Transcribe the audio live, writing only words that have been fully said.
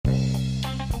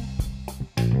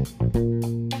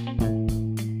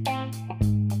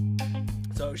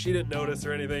So she didn't notice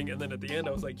or anything, and then at the end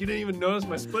I was like, "You didn't even notice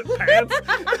my split pants?"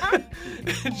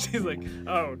 And she's like,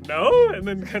 "Oh no!" And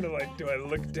then kind of like, "Do I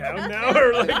look down now,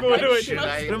 or like what do I do?"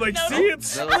 And I'm like, "See, it's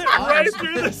split right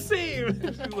through the seam."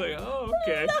 And she's like, "Oh,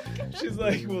 okay." She's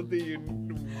like, "Well, do you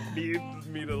need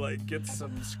me to like get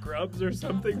some scrubs or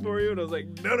something for you?" And I was like,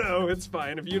 "No, it's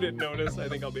fine. If you didn't notice, I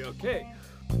think I'll be okay."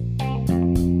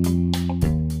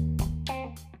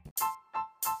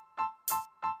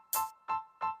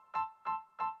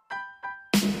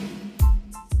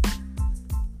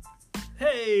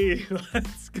 Hey,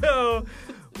 let's go.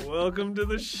 Welcome to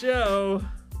the show.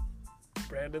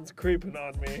 Brandon's creeping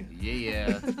on me.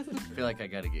 Yeah. I feel like I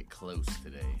gotta get close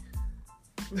today.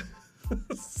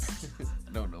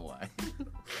 I don't know why.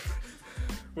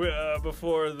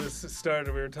 Before this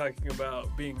started, we were talking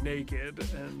about being naked,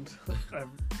 and I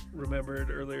remembered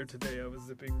earlier today I was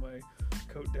zipping my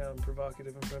coat down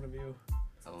provocative in front of you.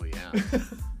 Oh, yeah.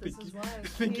 This is why.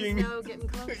 Thinking, He's now getting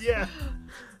close. Yeah.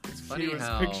 It's funny He was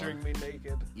how picturing me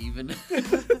naked. even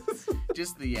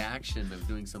just the action of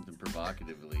doing something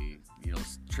provocatively,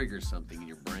 triggers something in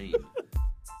your brain.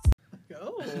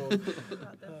 Oh,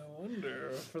 I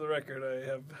wonder. For the record, I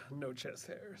have no chest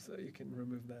hair, so you can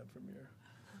remove that from your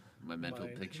My mental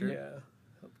mind. picture. Yeah,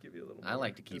 I'll give you a little. I more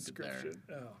like to keep it there. description.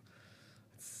 Oh,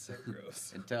 it's so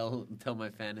gross. Until my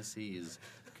fantasy is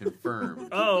confirmed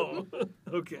Oh,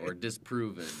 okay. or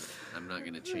disproven, I'm not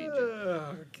going to change it.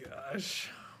 Oh gosh.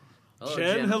 Hello,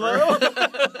 Jen, Jennifer. hello.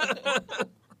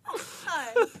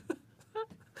 Hi.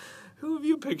 Who have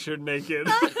you pictured naked?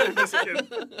 Just kidding.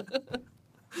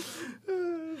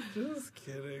 Just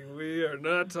kidding. We are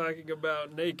not talking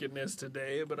about nakedness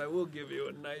today, but I will give you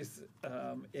a nice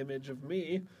image of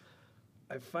me.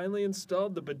 I finally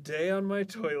installed the bidet on my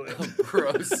toilet.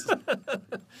 Gross.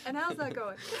 And how's that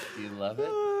going? Do you love it?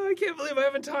 I can't believe I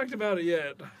haven't talked about it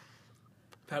yet.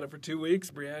 I've had it for 2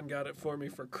 weeks. Brianne got it for me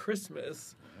for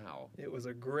Christmas. Wow. It was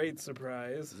a great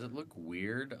surprise. Does it look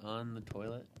weird on the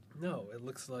toilet? No, it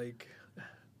looks like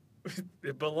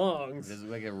it belongs. Does it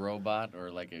look like a robot or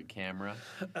like a camera?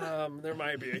 There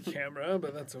might be a camera,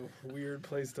 but that's a weird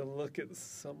place to look at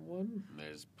someone.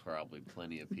 There's probably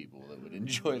plenty of people that would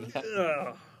enjoy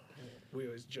that. We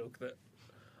always joke that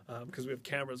because we have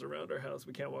cameras around our house,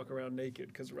 we can't walk around naked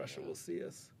because Russia will see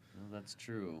us. Well, that's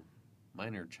true.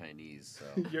 Mine are Chinese, so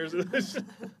Yours is.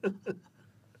 yeah.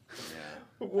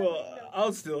 Well,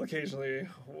 I'll still occasionally.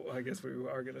 I guess we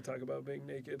are going to talk about being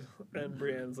naked, and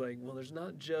Brianne's like, "Well, there's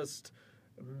not just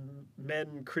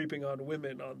men creeping on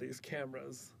women on these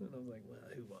cameras," and I'm like, "Well,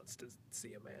 who wants to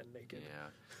see a man naked?"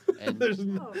 Yeah. And There's you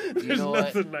know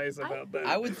what? nothing nice about that.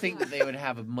 I would think that they would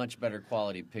have a much better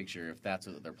quality picture if that's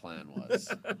what their plan was.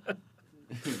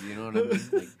 You know what I mean?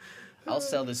 Like, I'll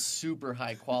sell this super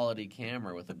high quality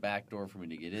camera with a back door for me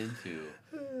to get into.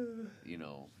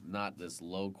 Not this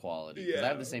low quality. Because I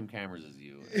have the same cameras as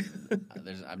you.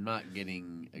 I'm not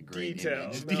getting a great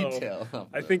image detail.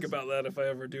 I think about that if I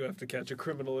ever do have to catch a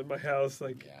criminal in my house.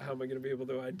 Like, how am I going to be able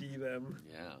to ID them?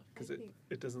 Yeah. Because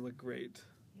it doesn't look great.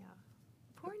 Yeah.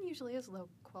 Porn usually is low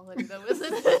quality, though,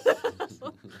 isn't it?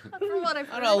 From what I've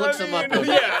heard. I'll look some up.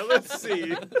 Yeah, let's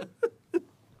see.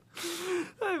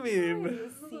 I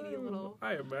mean, Seedy little.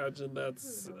 I imagine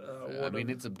that's.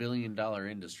 It's $1 billion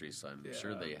industry, so I'm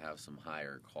sure they have some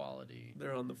higher quality.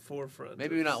 They're on the forefront.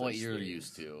 Maybe of not what such you're things.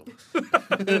 used to.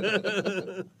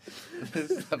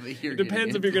 It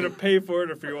depends if you're going to pay for it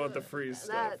or if you want the free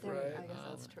stuff, I right? guess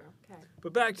that's true. Okay.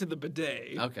 But back to the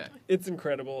bidet. Okay. It's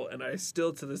incredible, and I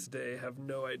still to this day have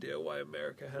no idea why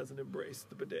America hasn't embraced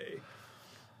the bidet.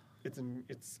 It's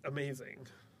amazing.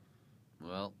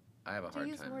 Well, I have a Do you hard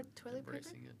use time more toilet paper?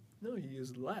 embracing it. No, you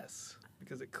use less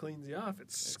because it cleans you off.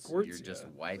 It squirts You're you. just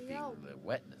wiping all the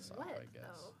wetness off, Wet, I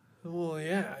guess. though. Well,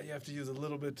 yeah, you have to use a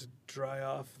little bit to dry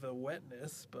off the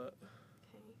wetness, but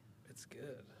Okay. it's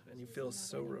good, and you feel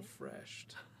so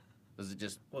refreshed. Does it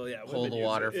just Well, yeah, pull women the use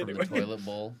water it from anyway. the toilet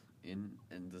bowl in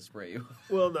and the spray you?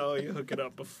 Well, no, you hook it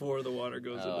up before the water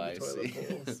goes Oh, into the I toilet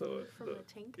see. bowl, so From the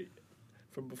tank?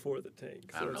 from before the tank.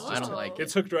 So I don't it's know. I just- don't like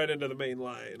It's it. hooked right into the main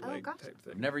line, Oh, like gotcha. type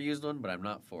I've thing. never used one, but I'm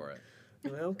not for it.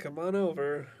 Well, come on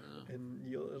over, and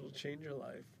it'll change your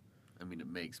life. I mean, it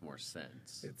makes more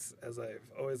sense. It's, as I've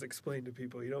always explained to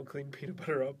people, you don't clean peanut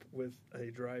butter up with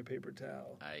a dry paper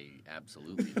towel. I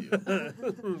absolutely do.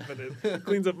 But it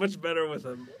cleans up much better with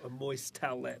a moist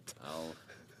towelette. I'll.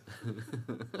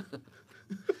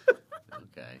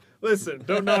 Okay. Listen,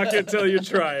 don't knock it till you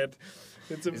try it.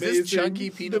 It's amazing. Is this chunky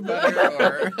peanut butter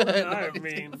or? I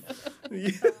mean,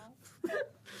 yeah.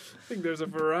 I think there's a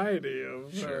variety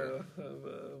of Sure.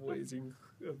 ways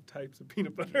of types of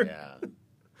peanut butter. Yeah.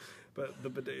 But the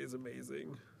bidet is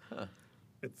amazing. Huh.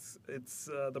 It's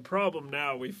the problem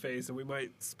now we face, and we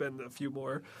might spend a few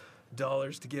more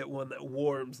dollars to get one that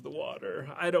warms the water.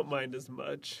 I don't mind as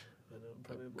much. I know,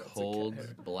 probably have lots of Cold cat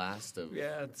hair. blast of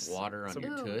it's water on some-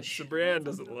 your Ooh. tush. So Brienne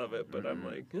doesn't love it, but I'm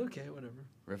like, okay, whatever.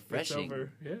 It's Refreshing.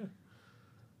 over. Yeah.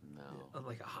 No. On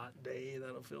like a hot day,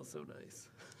 that'll feel so nice.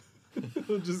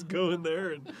 We'll just go in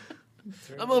there and.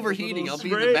 turn I'm on a overheating. little I'll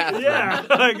be in the spray. bathroom. Yeah,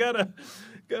 I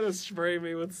gotta spray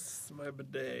me with my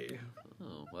bidet.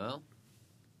 Oh, well.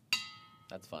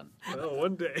 That's fun. Well,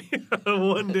 one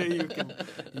day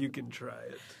you can try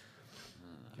it.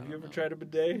 Have you ever tried a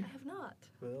bidet? I have not.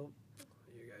 Well,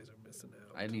 you guys are missing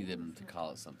out. I need them to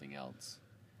call it something else.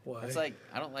 Why? It's like,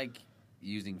 I don't like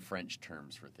using French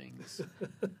terms for things.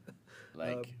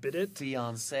 Like, bidet?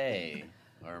 fiancé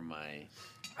or my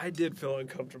I did feel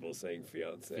uncomfortable saying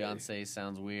fiance. fiancé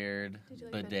sounds weird. Did you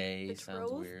like Bidet sounds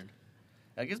betrothed? weird.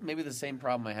 I guess maybe the same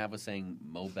problem I have with saying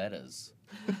Mobetas.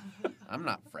 I'm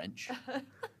not French.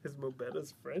 Is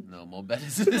Mobetta's French? No,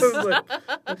 Mobetas I was is. like,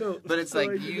 I don't But it's feel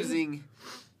like it is. using,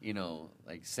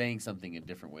 like saying something a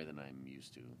different way than I'm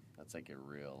used to. That's like a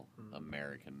real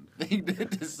American thing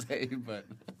to say, but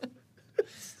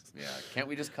yeah. Can't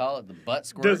we just call it the butt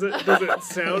squirt? Does it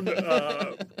sound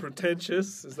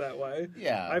pretentious? Is that why?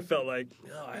 Yeah. I felt like,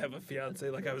 I have a fiance,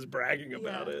 like I was bragging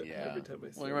about Yeah. it Yeah. every time I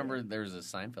say Well, it. remember there was a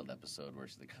Seinfeld episode where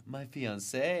she's like, "My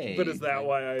fiance." But is that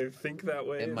why I think that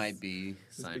way? It might be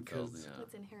Is Seinfeld. because- Yeah.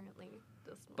 It's inherently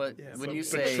this one. But Yeah, when but you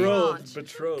say,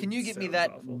 betrothed, "Can you get me sounds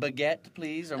that awful. baguette,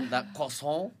 please, or that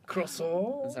croissant?"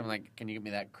 croissant? So I'm like, "Can you get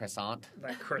me that croissant?"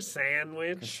 That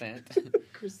croissant-wich? Croissant.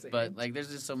 Croissant. But like, there's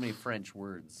just so many French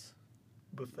words.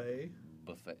 Buffet?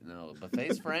 Buffet? No,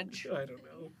 buffet's French. I don't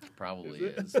know. Probably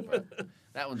Is is. it? But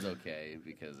that one's okay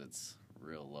because it's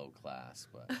real low class.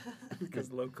 But Because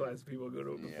low-class people go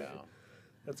to a buffet. yeah,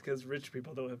 That's because rich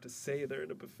people don't have to say they're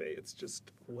in a buffet. It's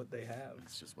just what they have.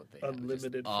 it's just what they have. Just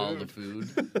Unlimited all food.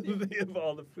 the food. They have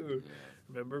all the food. Yeah,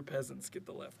 Remember, peasants get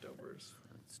the leftovers.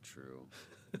 that's true.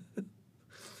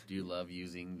 Do you love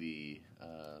using the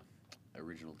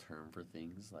original term for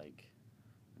things? Like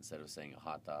instead of saying a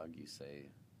hot dog, you say,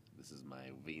 "This is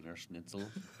my Wiener Schnitzel."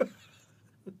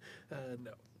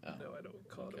 No. Oh, No, I don't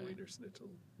call it a okay. Wiener Schnitzel.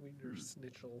 Wiener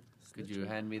Schnitzel. Could you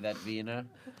hand me that Wiener?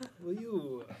 Will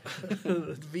you?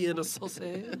 Vienna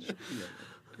sausage?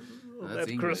 That's That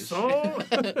English.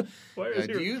 croissant? Why is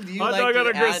Do your you hot like dog on to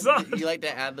a croissant? you like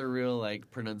to add the real like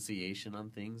pronunciation on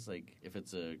things? Like if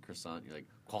it's a croissant, you're like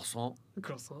croissant.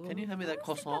 Croissant? Can you hand me that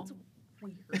Honestly, croissant?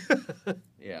 that's weird.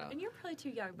 Yeah. And you're probably too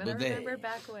young, but I Bidet. remember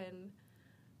back when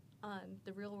on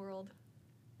The Real World,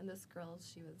 and this girl,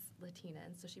 she was Latina,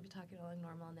 and so she'd be talking along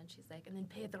normal, and then she's like, and then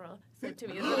Pedro said to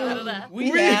me, We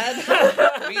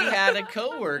had a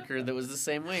coworker that was the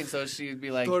same way, and so she would be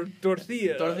like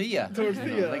Tortilla. tortilla.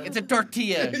 Tortilla. Like it's a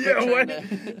tortilla. Yeah, Quit why? trying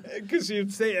to- Because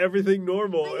you'd say everything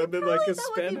normal, But and then like a that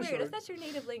would Spanish be weird. word. If that's your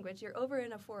native language, you're over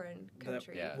in a foreign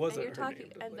country, yeah. wasn't and you're her talking,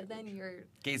 native and but then language.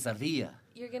 Quesadilla.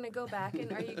 you're gonna go back,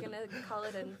 and are you gonna call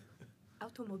it an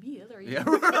automobile, or are you Yeah,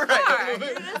 gonna call it a car?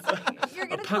 right. You're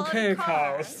gonna A call it a pancake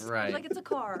car. house. Right. Like it's a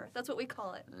car. That's what we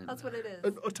call it. That's what it is.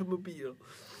 An automobile.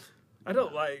 I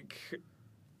don't like.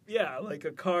 Yeah, like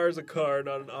a car is a car,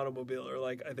 not an automobile. Or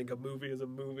like, I think a movie is a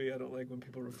movie. I don't like when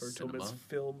people refer to them as Cinema.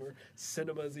 film, or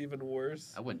cinema is even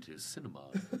worse. I went to cinema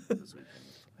this weekend.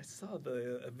 I saw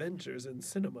the Avengers in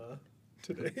cinema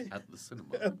today. At the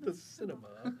cinema. At the cinema.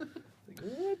 Like,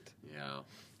 what? Yeah.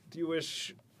 Do you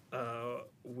wish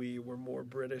we were more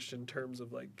British in terms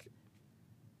of like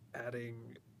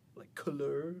adding like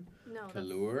couleur, No. that's-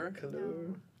 Couleur?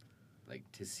 couleur, Like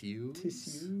tissues?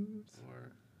 tissues?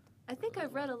 Or I think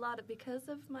I've read a lot of, because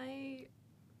of my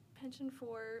penchant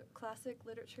for classic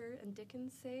literature and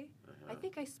Dickens say, I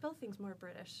think I spell things more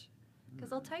British.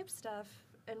 Because I'll type stuff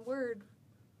and Word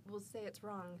will say it's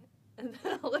wrong. And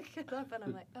then I'll look it up and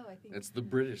I'm like, oh, I think it's the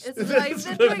British. it's spelling.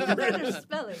 I've been doing the British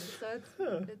spelling, so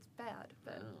it's bad.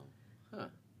 But Oh. Huh.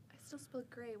 I still spell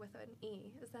gray with an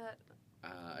E. Is that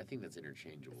I think that's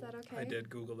interchangeable. okay? I did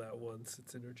Google that once.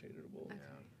 It's interchangeable. Okay.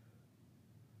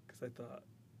 Because I thought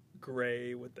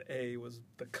gray with the A was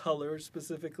the color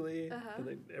specifically, Uh-huh. and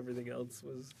then everything else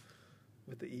was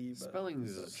with the E. But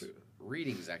Spelling's it's not true.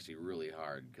 reading's actually really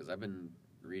hard because I've been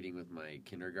reading with my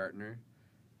kindergartner,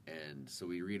 and so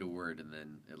we read a word and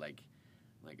then it like,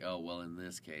 oh well, in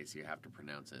this case you have to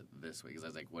pronounce it this way. Because I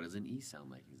was like, what does an E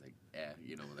sound like? He's like,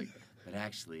 like, but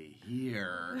actually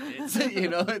here it's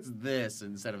it's this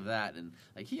instead of that, and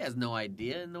like he has no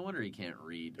idea, and no wonder he can't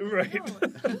read. Right.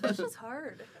 No, English is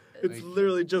hard. It's Like,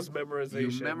 literally just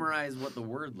memorization. You memorize what the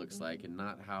word looks like and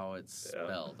not how it's Yeah.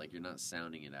 spelled. Like you're not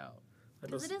sounding it out.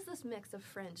 Because it is this mix of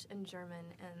French and German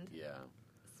and Yeah.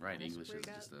 Right, Spanish English we is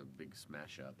got. just a big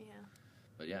smash up. Yeah.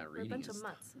 But yeah, We're a reading bunch of is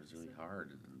mutts, really so-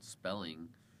 hard, and spelling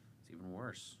is even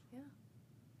worse.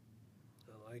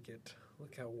 I like it.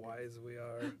 Look how wise we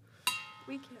are.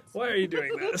 We can't. Why are you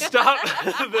doing that? Stop!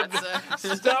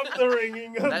 Stop the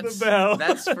ringing of the bell.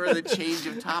 That's for the change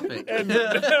of topic. And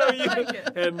now you, Like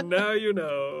it. and now you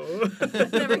know.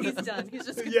 Whenever he's done, he's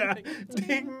just gonna Yeah. ring it.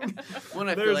 Ding. When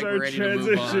I feel There's like our we're ready to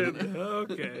move on. transition.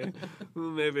 Okay. Well,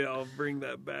 maybe I'll bring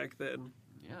that back then.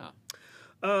 Yeah.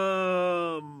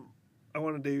 I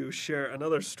wanted to share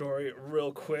another story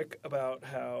real quick about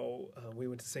how we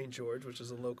went to St. George, which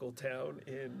is a local town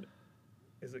in.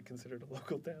 Is it considered a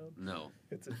local town? No.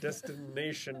 It's a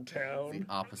destination town. The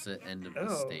opposite end of the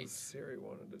Oh, state. Siri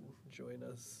wanted to join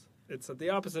us. It's at the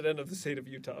opposite end of the state of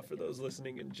Utah for those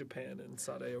listening in Japan and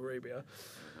Saudi Arabia.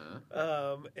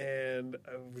 Uh-huh. And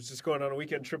I was just going on a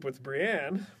weekend trip with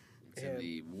Brienne, It's in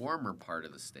the warmer part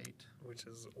of the state. which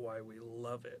is why we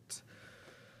love it.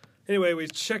 Anyway, we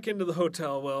check into the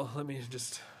hotel. Well, let me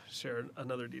just share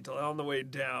another detail. On the way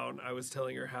down, I was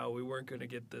telling her how we weren't going to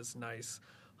get this nice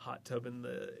hot tub in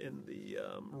the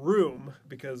room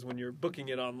because when you're booking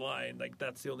it online, like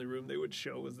that's the only room they would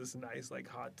show was this nice like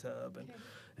hot tub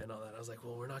and all that. I was like,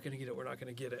 well, we're not going to get it. We're not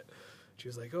going to get it. She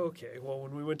was like, okay. Well,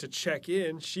 when we went to check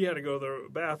in, she had to go to the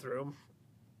bathroom.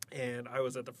 And I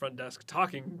was at the front desk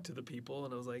talking to the people,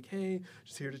 and I was like, hey,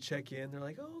 just here to check in. They're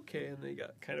like, oh, okay. And they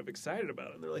got kind of excited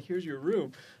about it. And they're like, here's your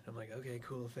room. I'm like, okay,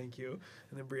 cool, thank you.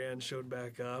 And then Brienne showed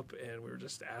back up, and we were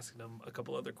just asking them a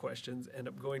couple other questions. End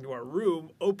up going to our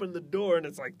room, open the door, and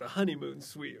it's like the honeymoon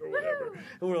suite or whatever.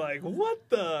 And we're like, what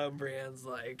the? And Brienne's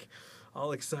like,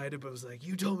 all excited, but was like,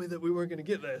 you told me that we weren't going to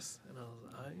get this. And I was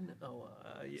like, I know.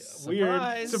 Yeah, Surprise.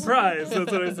 weird. Surprise.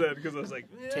 That's what I said, because I was like,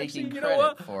 Taking actually, you credit know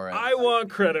what? for it. I want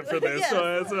credit for this. Yes, So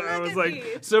I look was at like, me.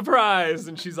 surprise.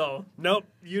 And she's all, nope,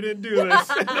 you didn't do this.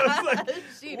 And I was like,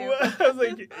 She knew. what? I was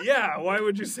like, yeah, why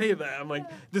would you say that? I'm like,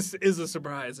 this is a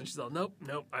surprise. And she's all, nope,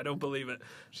 I don't believe it.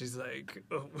 She's like,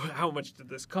 oh, how much did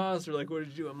this cost? Or like, what did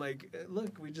you do? I'm like,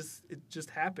 look, it just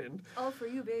happened. All for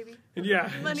you, baby. And yeah,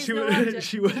 Money's she no would, object.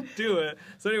 she wouldn't do it.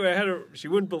 So anyway, she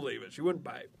wouldn't believe it. She wouldn't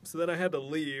buy it. So then I had to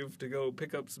leave to go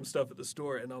pick up some stuff at the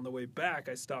store. And on the way back,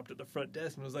 I stopped at the front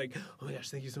desk and was like, oh my gosh,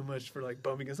 thank you so much for like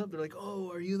bumping us up. They're like,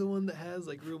 oh, are you the one that has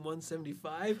like room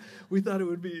 175? We thought it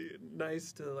would be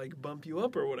nice to like bump you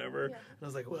up or whatever. Yeah. And I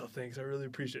was like, well, thanks. I really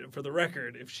appreciate it. For the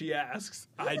record, if she asks,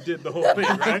 I did the whole thing,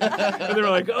 right? And they were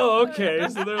like, oh, okay.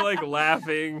 So they're like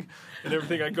laughing and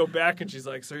everything. I go back and she's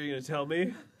like, so are you going to tell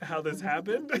me how this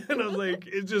happened? And I was like,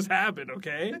 it just happened,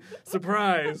 okay?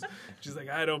 Surprise. She's like,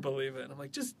 I don't believe it. And I'm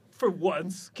like, just for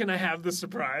once, can I have the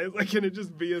surprise? Like, can it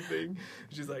just be a thing?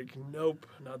 She's like, nope,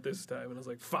 not this time. And I was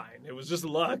like, fine. It was just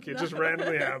luck. It just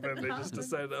randomly happened. They just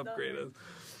decided to upgrade us.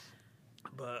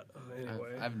 But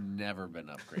anyway. I've never been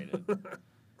upgraded.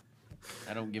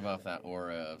 I don't give off that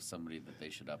aura of somebody that they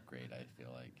should upgrade, I feel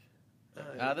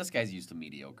like. This guy's used to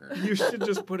mediocre. You should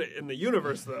just put it in the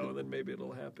universe, though, and then maybe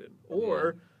it'll happen.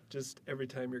 Or just every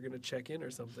time you're going to check in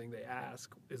or something, they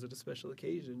ask, is it a special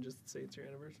occasion? Just say it's your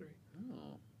anniversary.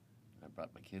 Oh, I brought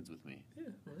my kids with me. Yeah,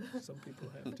 well, some people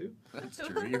have to. That's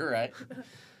true. You're right.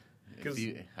 'Cause-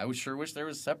 I sure wish there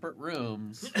was separate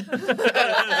rooms, like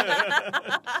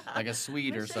a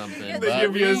suite or Wish I could something. get They But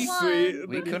give you a we, suite.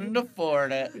 we couldn't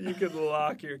afford it. You could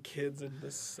lock your kids in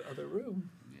this other room.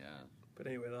 Yeah. But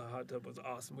anyway, the hot tub was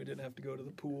awesome. We didn't have to go to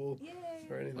the pool Yay.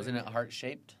 or anything. Wasn't it heart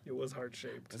shaped? It was heart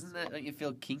shaped. Doesn't that make you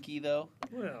feel kinky though?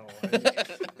 Well,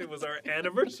 it was our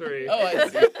anniversary. Oh, I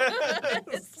see.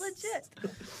 It's legit.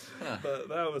 But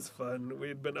that was fun. We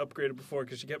had been upgraded before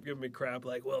because she kept giving me crap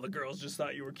like, well, the girls just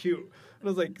thought you were cute. And I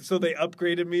was like, so they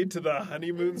upgraded me to the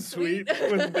honeymoon suite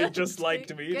when they just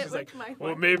liked me? Get She's with like, my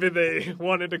well, wife. maybe they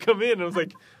wanted to come in. I was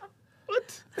like,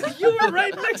 what? You were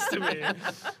right next to me.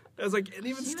 I was like, and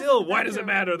even still, why does it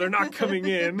matter? They're not coming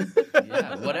in.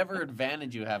 Yeah, whatever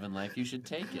advantage you have in life, you should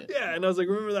take it. Yeah, and I was like,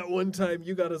 remember that one time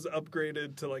you got us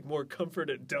upgraded to like more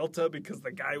comfort at Delta because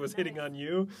the guy was hitting on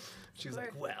you? She was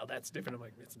like, well, that's different. I'm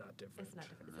like, it's not different. It's not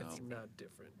different. No. It's not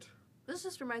different. This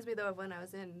just reminds me, though, of when I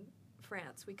was in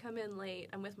France. We come in late.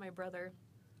 I'm with my brother.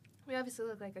 We obviously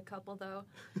look like a couple, though.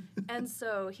 And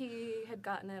so he had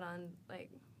gotten it on,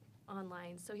 like,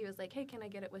 online. So he was like, hey, can I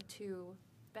get it with 2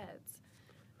 beds?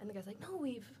 And the guy's like, no,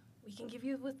 we can give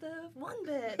you with the 1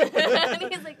 bed.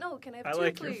 And he's like, no, can I have I 2,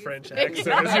 like please? your French Yeah.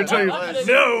 accent as you're telling me,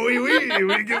 no,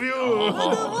 we give you.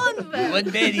 Oh. With the 1 bed. One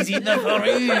bed is enough for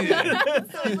you.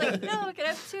 So I was like, no, can I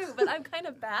have 2? But I'm kind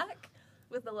of back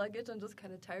with the luggage. I'm just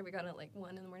kind of tired. We got it at like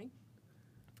 1 in the morning.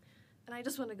 And I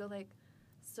just want to go like,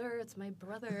 sir, it's my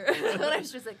brother. And I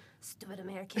was just like, stupid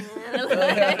American.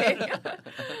 Like,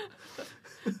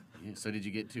 So did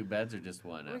you get 2 beds or just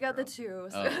one? we got the 2.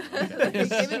 So okay. they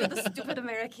gave me to the stupid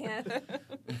American.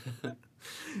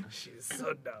 She's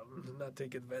so dumb. Not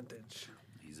take advantage.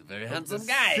 He's a very handsome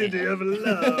guy. City of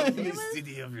love. The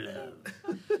city of love.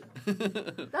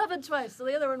 That happened twice. So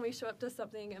the other one, we show up to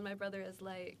something, and my brother is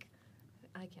like,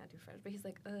 I can't do French, but he's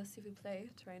like, s'il vous plaît,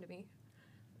 trying to be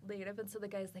later. And so the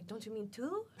guy's like, don't you mean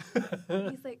two?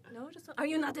 And he's like, no, just one. Are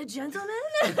you not a gentleman?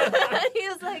 And he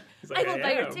was like, I will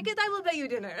buy your ticket, I will buy you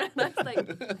dinner. And I was like,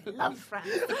 I love France.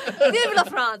 Vive la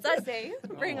France, I say.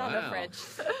 Bring on the French.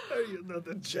 Are you not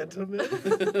a gentleman?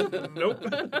 Nope.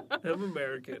 I'm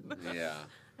American. Yeah.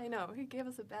 I know, he gave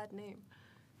us a bad name.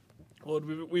 Well,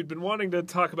 we've been wanting to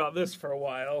talk about this for a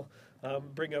while.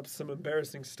 Bring up some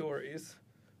embarrassing stories.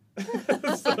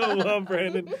 So while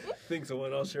Brandon thinks of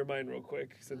one, I'll share mine real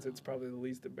quick since it's probably the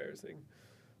least embarrassing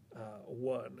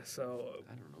one. So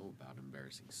I don't know about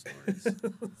embarrassing stories.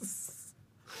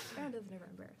 Brandon's never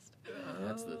embarrassed.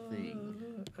 That's the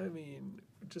thing. I mean,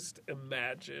 just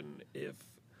imagine if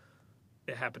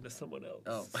it happened to someone else.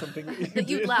 Oh. Something That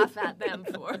you'd laugh at them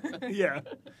for. Yeah.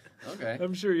 Okay.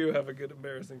 I'm sure you have a good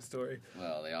embarrassing story.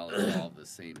 Well, they all involve the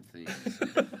same thing.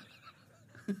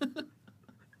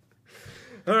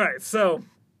 All right, so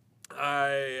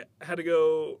I had to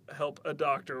go help a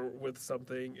doctor with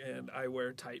something, and I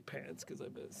wear tight pants because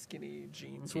I'm a skinny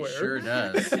jeans He wearer. sure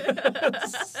does.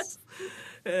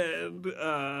 And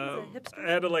I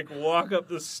had to walk up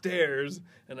the stairs,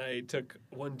 and I took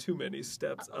one too many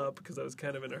steps up because I was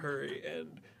kind of in a hurry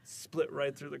and split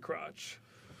right through the crotch.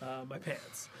 My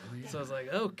pants. So I was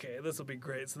like, okay, this will be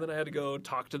great. So then I had to go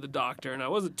talk to the doctor, and I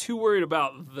wasn't too worried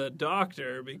about the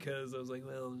doctor because I was like,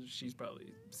 well, she's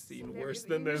probably seen worse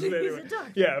than this anyway.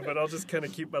 Yeah, but I'll just kind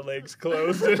of keep my legs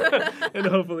closed and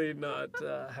hopefully not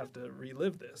have to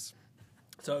relive this.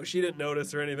 So she didn't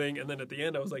notice or anything, and then at the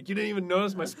end I was like, you didn't even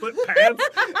notice my split pants?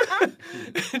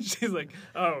 And she's like,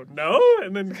 oh, no?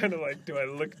 And then kind of do I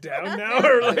look down now?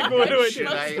 Or what do I do?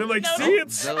 And I'm like, see,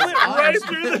 it's split right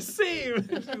through the seam.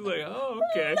 And she's like, oh,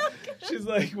 okay. She's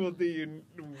like, well, do you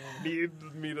need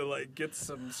me to get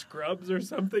some scrubs or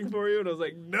something for you? And I was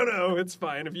like, no, it's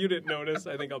fine. If you didn't notice,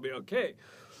 I think I'll be okay.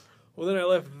 Well, then I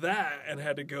left that and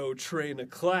had to go train a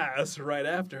class right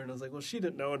after. And I was like, well, she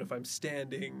didn't know. And if I'm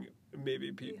standing,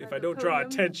 maybe if I don't draw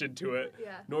attention to it,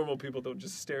 normal people don't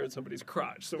just stare at somebody's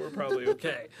crotch. So we're probably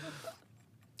okay.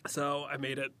 So I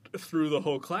made it through the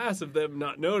whole class of them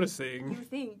not noticing. You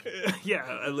think.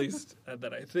 Yeah, at least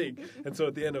that I think. And so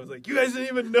at the end I was like, you guys didn't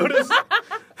even notice?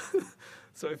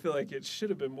 So I feel like it should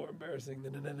have been more embarrassing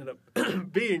than it ended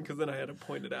up being, because then I had to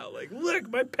point it out. Look,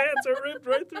 my pants are ripped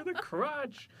right through the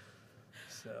crotch.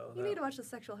 So you need to watch the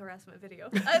sexual harassment video.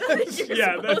 I don't think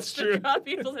you're supposed to draw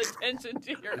people's attention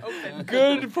to your open.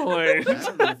 Good point.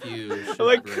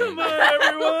 Come on,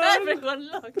 everyone.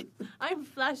 Everyone, look. I'm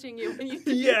flashing you when you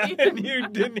and you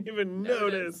didn't even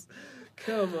notice.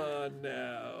 Come on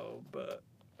now. But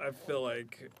I feel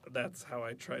like that's how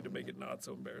I try to make it not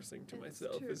so embarrassing to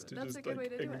myself, is to that's just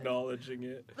acknowledging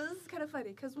it. But this is kind of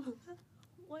funny, because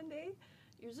one day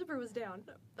your zipper was down,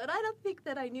 but I don't think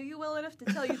that I knew you well enough to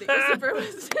tell you that your zipper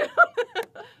was down.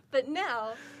 But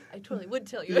now, I totally would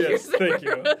tell you if your zipper thank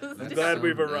you. was I'm down. glad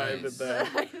we've arrived at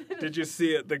that. Did you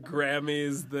see at the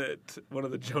Grammys that one of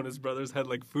the Jonas Brothers had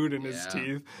food in his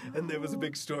teeth? And there was a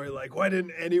big story why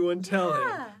didn't anyone tell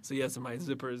him? So yes, my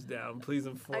zipper is down. Please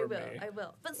inform me. I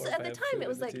will. But so at the time, it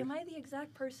was am I the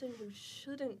exact person who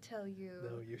shouldn't tell you?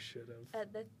 No, you should have.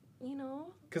 At the,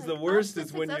 because the worst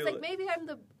is when I you... was maybe I'm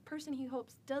the person he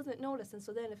hopes doesn't notice, and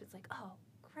so then if it's oh,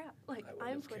 crap,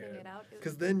 I'm pointing it out.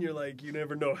 Because then you're you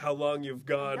never know how long you've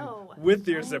gone with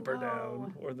your zipper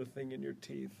down, or the thing in your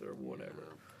teeth, or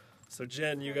whatever. So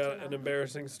Jen, you got an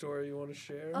embarrassing story you want to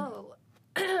share? Oh,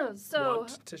 so...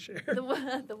 Want to share? The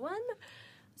one...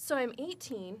 So I'm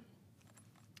 18,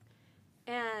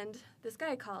 and this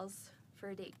guy calls for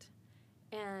a date.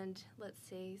 And let's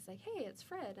say he's like, hey, it's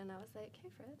Fred. And I was like, hey,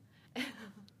 Fred.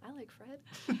 I like Fred.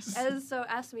 And so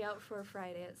asked me out for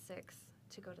Friday at 6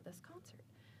 to go to this concert.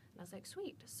 And I was like,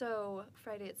 sweet. So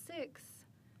Friday at 6,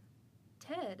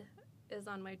 Ted is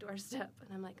on my doorstep.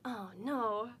 And I'm like, oh,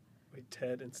 no. Wait,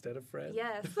 Ted instead of Fred?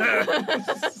 Yes.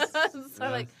 So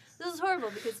I'm like, this is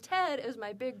horrible, because Ted is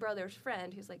my big brother's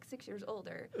friend who's 6 years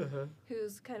older,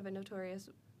 who's kind of a notorious,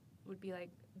 would be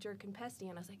jerk and pesty.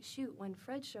 And I was like, shoot, when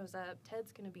Fred shows up,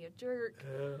 Ted's going to be a jerk.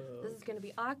 Oh. This is going to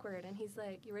be awkward. And he's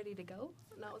like, you ready to go?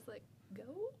 And I was like,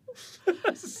 go?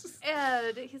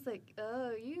 And he's like,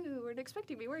 oh, you weren't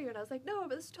expecting me, were you? And I was like, no,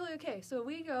 but this is totally okay. So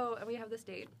we go and we have this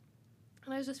date.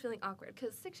 And I was just feeling awkward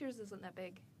because 6 years isn't that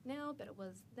big now, but it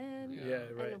was then. Yeah,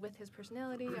 right. And with his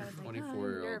personality, I was like,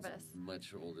 24-year-old's nervous.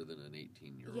 much older than an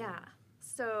 18-year-old. Yeah.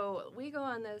 So we go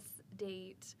on this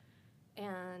date,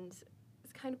 and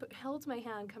it's kind of holds my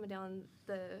hand coming down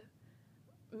the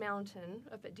mountain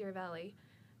up at Deer Valley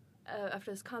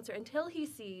after this concert until he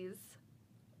sees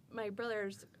my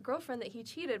brother's girlfriend that he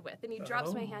cheated with, and he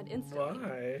drops my hand instantly.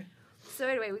 Why? So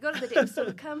anyway, we go to the date. So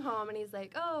we come home, and he's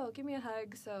like, "Oh, give me a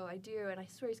hug." So I do, and I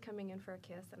swear he's coming in for a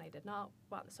kiss, and I did not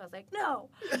want this. So I was like, "No."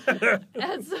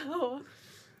 And so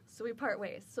we part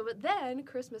ways. So but then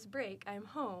Christmas break, I'm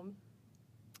home,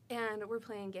 and we're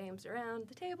playing games around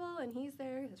the table, and he's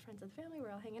there, his friends and family,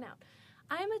 we're all hanging out.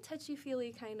 I'm a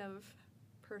touchy-feely kind of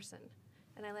person,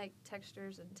 and I like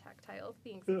textures and tactile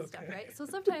things and stuff, right? So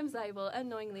sometimes I will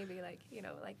unknowingly be like,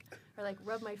 or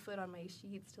rub my foot on my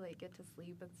sheets to get to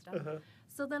sleep and stuff. Uh-huh.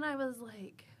 So then I was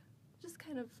like, just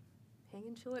kind of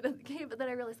hanging, chilling at the game, but then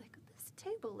I realized this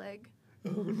table leg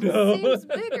seems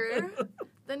bigger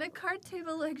than a card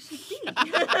table leg should be. Oh,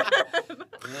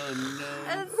 no.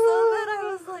 And so then I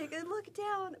was like, I looked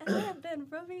down, and I have been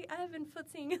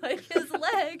footsing his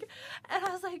leg, and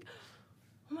I was like,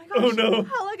 oh my gosh, oh, no.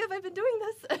 How long have I been doing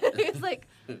this? He's like,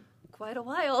 quite a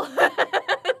while.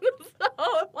 So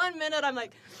 1 minute I'm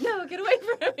like, no, get away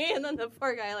from me, and then the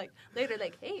poor guy later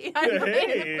hey, I'm playing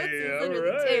footsies under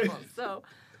the table. So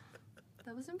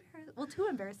that was embarrassing. Well, too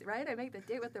embarrassing, right? I make the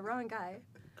date with the wrong guy.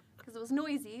 Because it was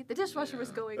noisy. The dishwasher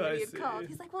was going when he had called.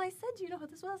 He's like, well, I said, do you know who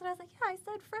this was? And I was like, yeah, I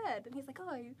said Fred. And he's like, oh,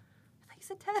 I thought you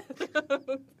said Ted.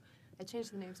 I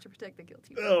changed the names to protect the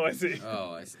guilty. Oh, I see.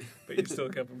 But you still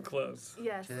kept them close.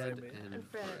 Yes. Ted and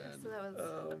Fred. So that was...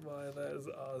 Oh, my, that is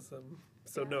awesome.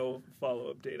 So no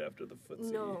follow-up date after the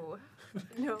footsie? No.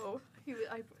 I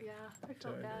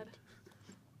felt bad.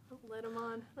 Let him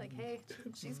on. Like, hey,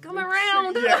 she's coming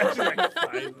around. Yeah, she's like,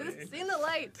 finally. Seen the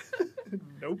light.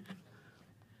 Nope.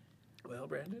 Well,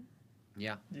 Brandon?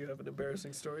 Yeah. Do you have an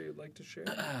embarrassing story you'd like to share?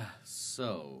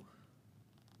 So,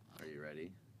 are you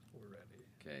ready? We're ready.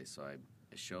 Okay, so I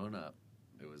showing up.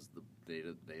 It was the day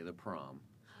of the prom.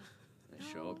 I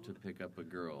show up to pick up a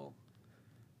girl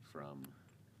from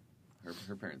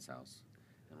her parents' house,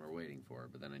 and we're waiting for her,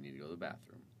 but then I need to go to the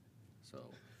bathroom.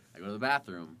 So I go to the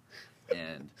bathroom,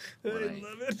 and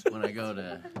when I go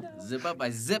to zip up, I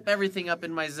zip everything up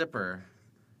in my zipper,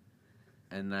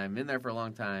 and I'm in there for a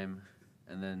long time.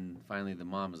 And then finally the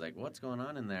mom was like, what's going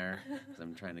on in there? Because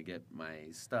I'm trying to get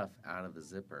my stuff out of the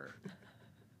zipper.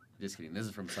 Just kidding. This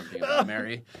is from Something About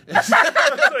Mary. Wait,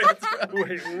 what?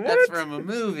 That's from a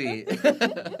movie. If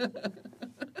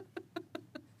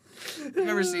you've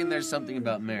ever seen There's Something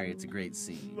About Mary, it's a great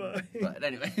scene. But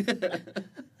anyway. I'm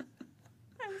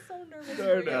so nervous.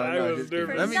 I was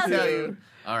nervous. Let me tell you.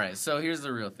 All right, so here's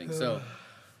the real thing. So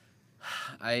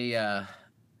I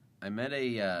met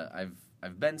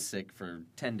I've been sick for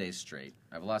 10 days straight.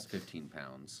 I've lost 15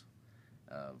 pounds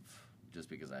just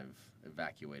because I've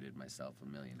evacuated myself a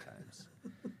million times.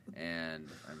 And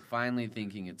I'm finally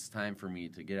thinking it's time for me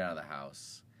to get out of the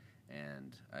house.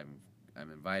 And I'm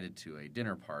invited to a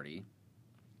dinner party.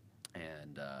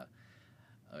 And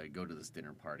I go to this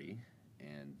dinner party.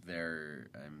 And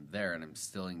I'm there, and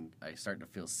I start to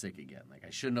feel sick again. Like, I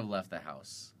shouldn't have left the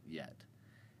house yet.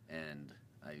 And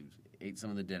I ate some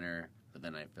of the dinner, but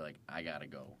then I feel like I gotta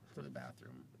go to the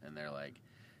bathroom. And they're like,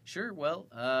 sure, well,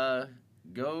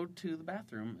 go to the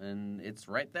bathroom, and it's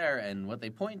right there. And what they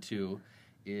point to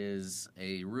is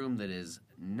a room that is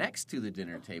next to the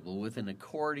dinner table with an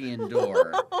accordion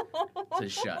door to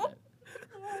shut it.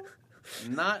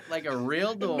 Not like a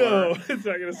real door. No, it's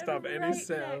not going to stop any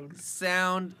sound.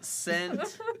 Sound,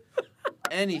 scent,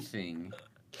 anything.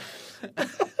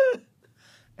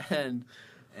 and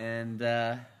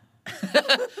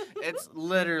it's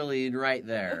literally right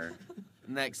there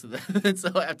next to the...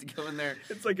 So I have to go in there.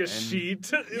 It's like a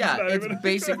sheet. It's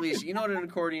basically... You know what an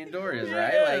accordion door is,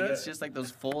 right? Yeah. Like, it's just like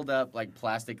those fold-up, like,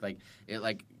 plastic, like, it,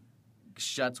 like,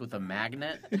 shuts with a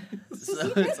magnet.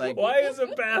 So it's like... Why is a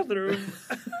bathroom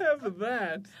have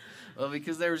that? Well,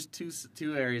 because there was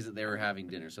two areas that they were having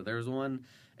dinner. So there was one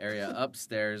area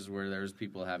upstairs where there was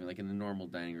people having, like, in the normal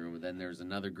dining room, and then there's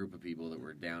another group of people that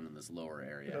were down in this lower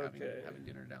area having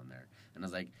dinner down there. And I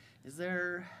was like, is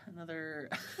there another...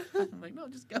 I'm like, no,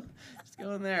 just go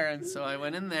in there. And so I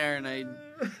went in there, and I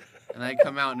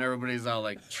come out, and everybody's all,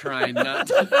 like, trying not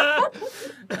to,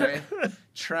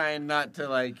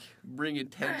 like, bring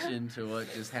attention to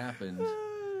what just happened,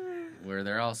 where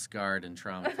they're all scarred and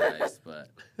traumatized. But,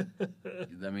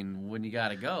 I mean, when you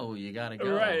gotta go, you gotta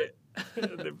go. Right.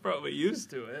 They're probably used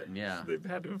to it. Yeah. They've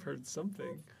had to have heard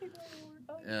something.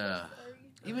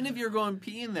 Even if you're going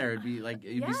pee in there, it'd be like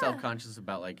you'd be Yeah. self-conscious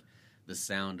about like the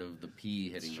sound of the pee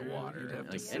hitting True, the water, You'd have,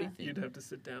 like to sit, anything. you'd have to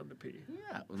sit down to pee.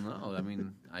 Yeah, well, no, I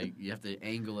mean, you have to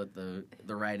angle at the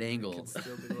right angle It can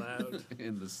still be loud.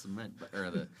 in the cement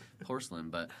or the porcelain.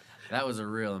 But that was a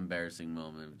real embarrassing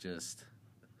moment. Of just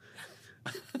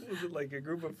Was it like a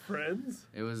group of friends?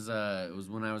 it was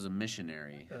when I was a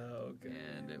missionary, Oh, okay.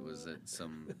 and it was at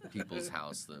some people's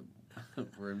house that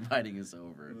were inviting us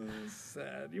over. Oh,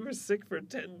 sad. You were sick for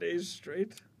 10 days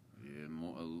straight? Yeah,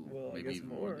 Well, I maybe guess even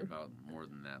more. about more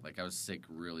than that. Like I was sick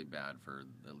really bad for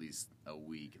at least a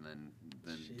week, and then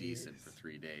decent for Jeez.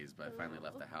 3 days. But I finally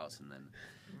left the house, and then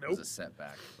it Nope. was a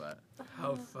setback. But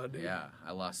How funny. yeah,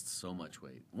 I lost so much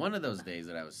weight. One of those days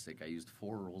that I was sick, I used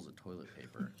 4 rolls of toilet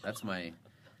paper. That's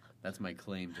my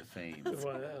claim to fame.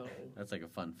 Wow. That's like a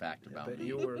fun fact I about bet me.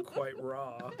 you were quite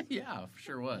raw. Yeah,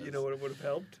 sure was. You know what would have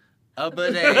helped? A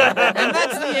bidet. And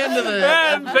that's the end of the.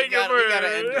 And we thank you gotta for-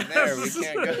 end it there. We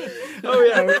can't go. Oh,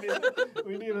 yeah.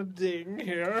 We need a ding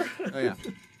here. Oh yeah.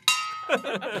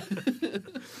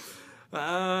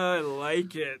 I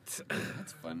like it.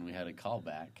 That's fun. We had a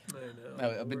callback. I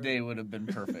know. A bidet would have been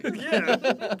perfect. Yeah,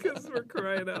 because we're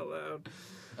crying out loud.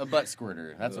 A butt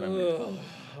squirter. That's what I'm going to call it.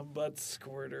 A butt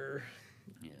squirter.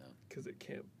 Yeah. Because it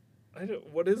can't.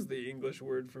 What is the English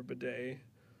word for bidet?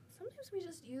 Sometimes we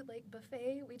just use like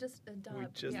buffet. We just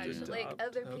adopt. just Like adopt,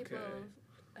 other people okay.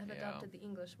 have Yeah. adopted the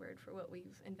English word for what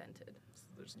we've invented. So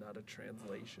there's not a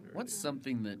translation. Or What's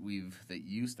something that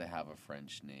used to have a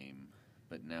French name,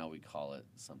 but now we call it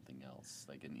something else,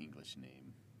 like an English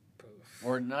name, anything?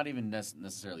 or not even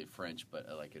necessarily French, but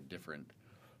like a different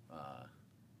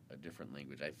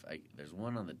language. There's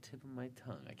one on the tip of my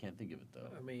tongue. I can't think of it though.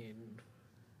 I mean,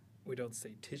 we don't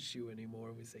say tissue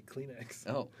anymore. We say Kleenex.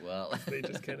 Oh well, They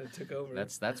just kind of took over.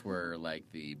 that's where like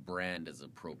the brand is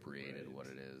appropriated Right. what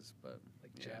it is, but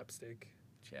like yeah. chapstick.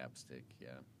 yeah.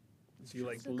 Do you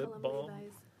like Still lip call 'em balm?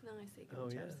 Levi's. No, I say Oh,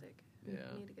 yeah. chapstick. Yeah.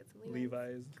 I need to get some Levi's.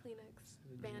 Levi's.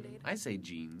 Kleenex. Band-Aid. I say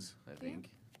jeans. I Do you? think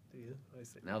Do you? I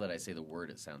say. now that I say the word,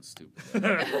 it sounds stupid.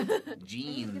 Get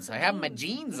Jeans. some I have my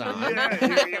jeans. jeans on.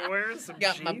 Yeah, you wearing some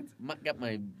got jeans? got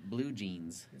my blue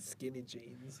jeans, Skinny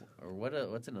jeans. or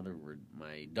what's another word?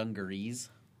 My dungarees.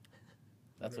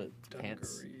 That's what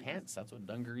pants. Dungarees. Pants. That's what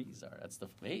dungarees are. That's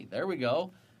hey, there we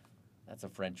go. That's a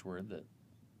French word that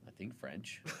I think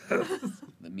French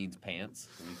that means pants.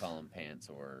 We call them pants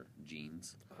or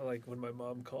jeans. I like when my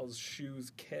mom calls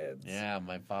shoes Keds. Yeah,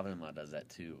 my father-in-law does that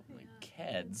too. I'm like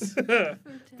Keds.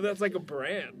 But that's like a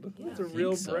brand. Yeah. It's a I think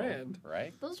real so, brand.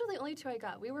 right? Those were the only two I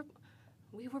got. We were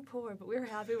poor, but we were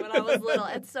happy when I was little.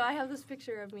 And so I have this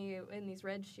picture of me in these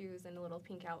red shoes and a little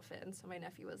pink outfit. And so my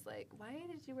nephew was like, "Why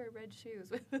did you wear red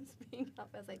shoes with this pink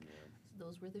outfit?" I was like,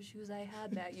 "Those were the shoes I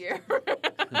had that year."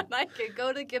 And I could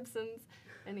go to Gibson's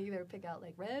and either pick out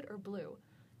like red or blue.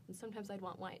 And sometimes I'd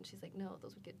want white. And she's like, "No,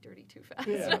 those would get dirty too fast."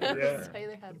 Yeah, yeah. So I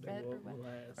either had They red or won't white.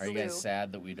 last. Are you guys Blue.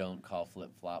 sad that we don't call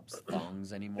flip-flops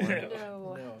thongs anymore?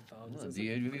 No. No, thongs Oh, is have a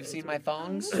you gross seen word. my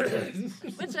thongs?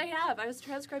 Which I have. I was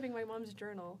transcribing my mom's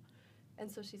journal.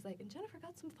 And so she's like, and Jennifer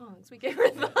got some thongs. We gave her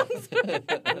thongs. And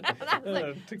I was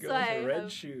like, To go so with I the red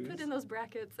have shoes. put in those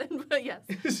brackets and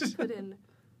put in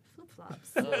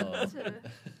flip-flops Oh.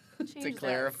 to change that.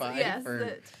 clarify Yes, for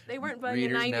that they weren't buying a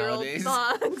readers 9-year-old nowadays.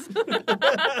 thongs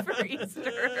for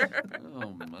Easter. Oh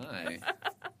my.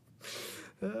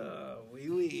 Wee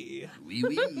wee. Wee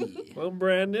wee. Well,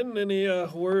 Brandon, any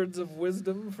words of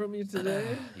wisdom from you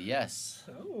today? Yes.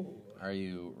 Oh, Are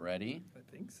you ready? I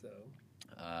think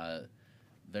so.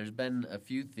 There's been a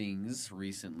few things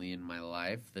recently in my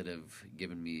life that have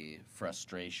given me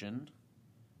frustration.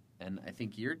 And I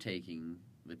think you're taking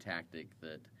the tactic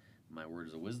that my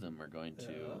words of wisdom are going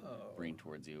to Oh. bring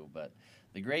towards you. But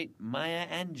the great Maya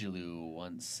Angelou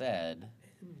once said,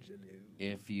 Angelou.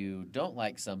 if you don't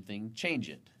like something, change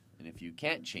it. And if you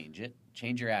can't change it,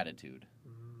 change your attitude.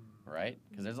 Right?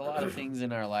 Because there's a lot of things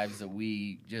in our lives that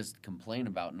we just complain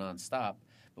about nonstop,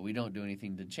 but we don't do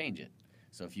anything to change it.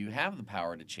 So if you have the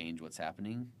power to change what's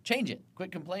happening, change it.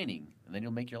 Quit complaining, and then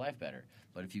you'll make your life better.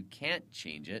 But if you can't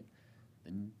change it,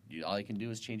 then all you can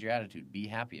do is change your attitude. Be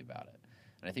happy about it.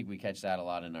 And I think we catch that a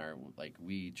lot in our, like,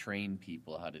 we train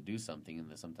people how to do something, and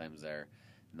then sometimes they're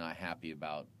not happy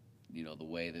about, the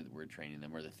way that we're training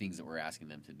them or the things that we're asking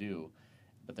them to do,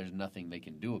 but there's nothing they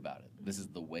can do about it. This is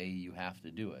the way you have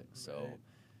to do it. So Right.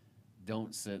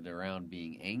 don't sit around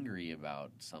being angry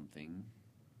about something.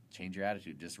 Change your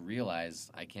attitude. Just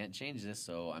realize I can't change this,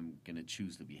 so I'm going to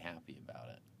choose to be happy about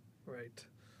it. Right.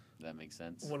 Does that make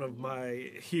sense? One of my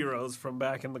heroes from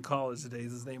back in the college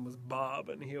days, his name was Bob,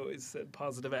 and he always said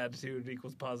positive attitude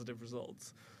equals positive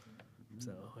results.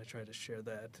 So I try to share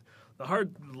that. The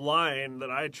hard line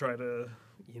that I try to,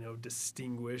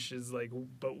 distinguish is like,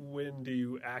 but when do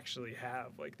you actually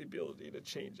have like the ability to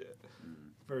change it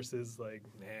versus like,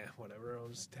 whatever, I'll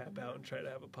just tap out and try to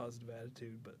have a positive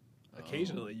attitude. But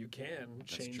occasionally you can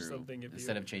change something if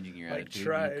instead of changing your like, attitude,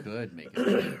 tried. You could make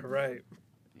it right.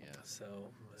 Yeah.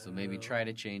 So maybe try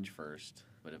to change first,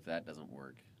 but if that doesn't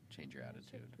work, change your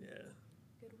attitude. Yeah.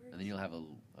 Good work. And then you'll have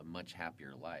a much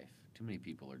happier life. Too many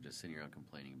people are just sitting around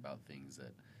complaining about things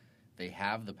that they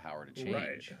have the power to change,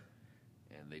 Right.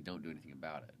 and they don't do anything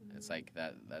about it. It's like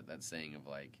that saying of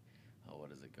like, what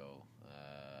does it go?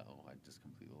 I just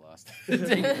completely lost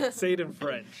it. Say it in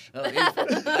French.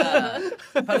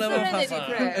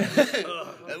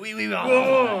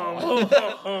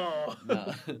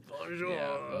 Bonjour.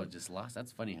 Yeah, just lost.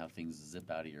 That's funny how things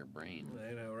zip out of your brain.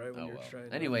 I know, right? When you're trying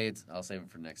to... Anyway, I'll save it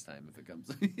for next time if it comes.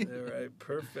 All right,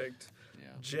 perfect. Yeah.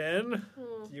 Jen,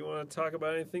 do you want to talk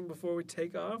about anything before we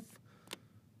take off?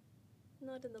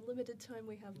 Not in the limited time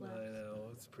we have left. I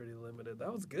know, it's pretty limited.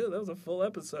 That was good. That was a full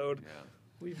episode. Yeah.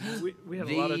 We had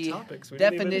a lot of topics. The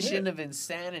definition of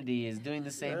insanity is doing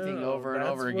the same thing over and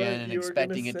over again and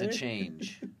expecting it to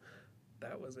change.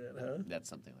 That was it, huh? That's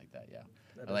something like that, yeah.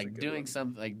 That Like doing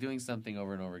something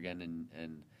over and over again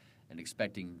and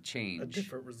expecting change. A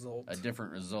different result.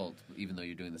 Even though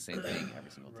you're doing the same thing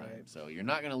every single time. Right. So you're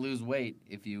not going to lose weight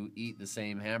if you eat the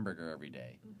same hamburger every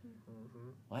day. Mm-hmm.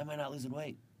 Why am I not losing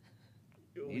weight?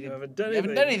 You haven't done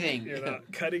anything. You're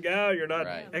not cutting out. You're not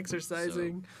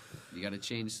exercising. So you got to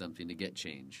change something to get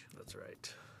change. That's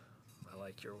right. I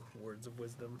like your words of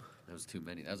wisdom. That was too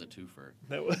many. That was a twofer.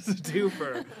 That was a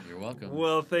twofer. You're welcome.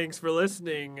 Well, thanks for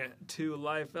listening to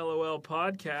Life LOL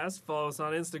Podcast. Follow us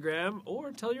on Instagram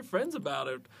or tell your friends about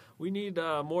it. We need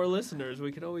more listeners.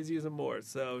 We can always use them more.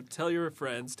 So tell your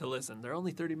friends to listen. They're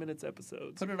only 30 minutes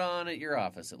episodes. Put it on at your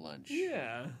office at lunch.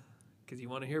 Yeah, because you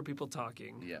want to hear people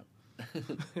talking. Yeah.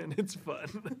 And it's fun.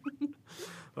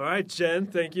 All right, Jen,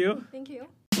 thank you. Thank you.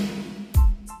 And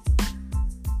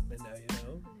now you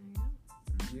know.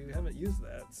 You haven't used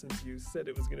that since you said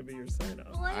it was going to be your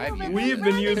sign-off. Well, We've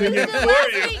been using it for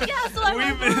you. Yeah, so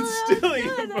We've been stealing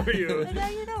it for you. And now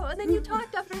you know. And then you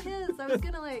talked after his. I was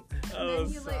going to and then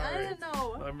you sorry. I didn't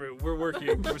know. We're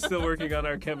working. We're still working on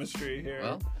our chemistry here.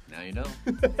 Well, now you know.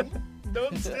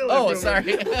 Don't steal it. Oh, from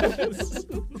sorry.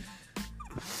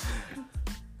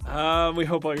 We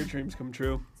hope all your dreams come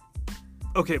true.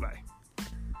 Okay, bye.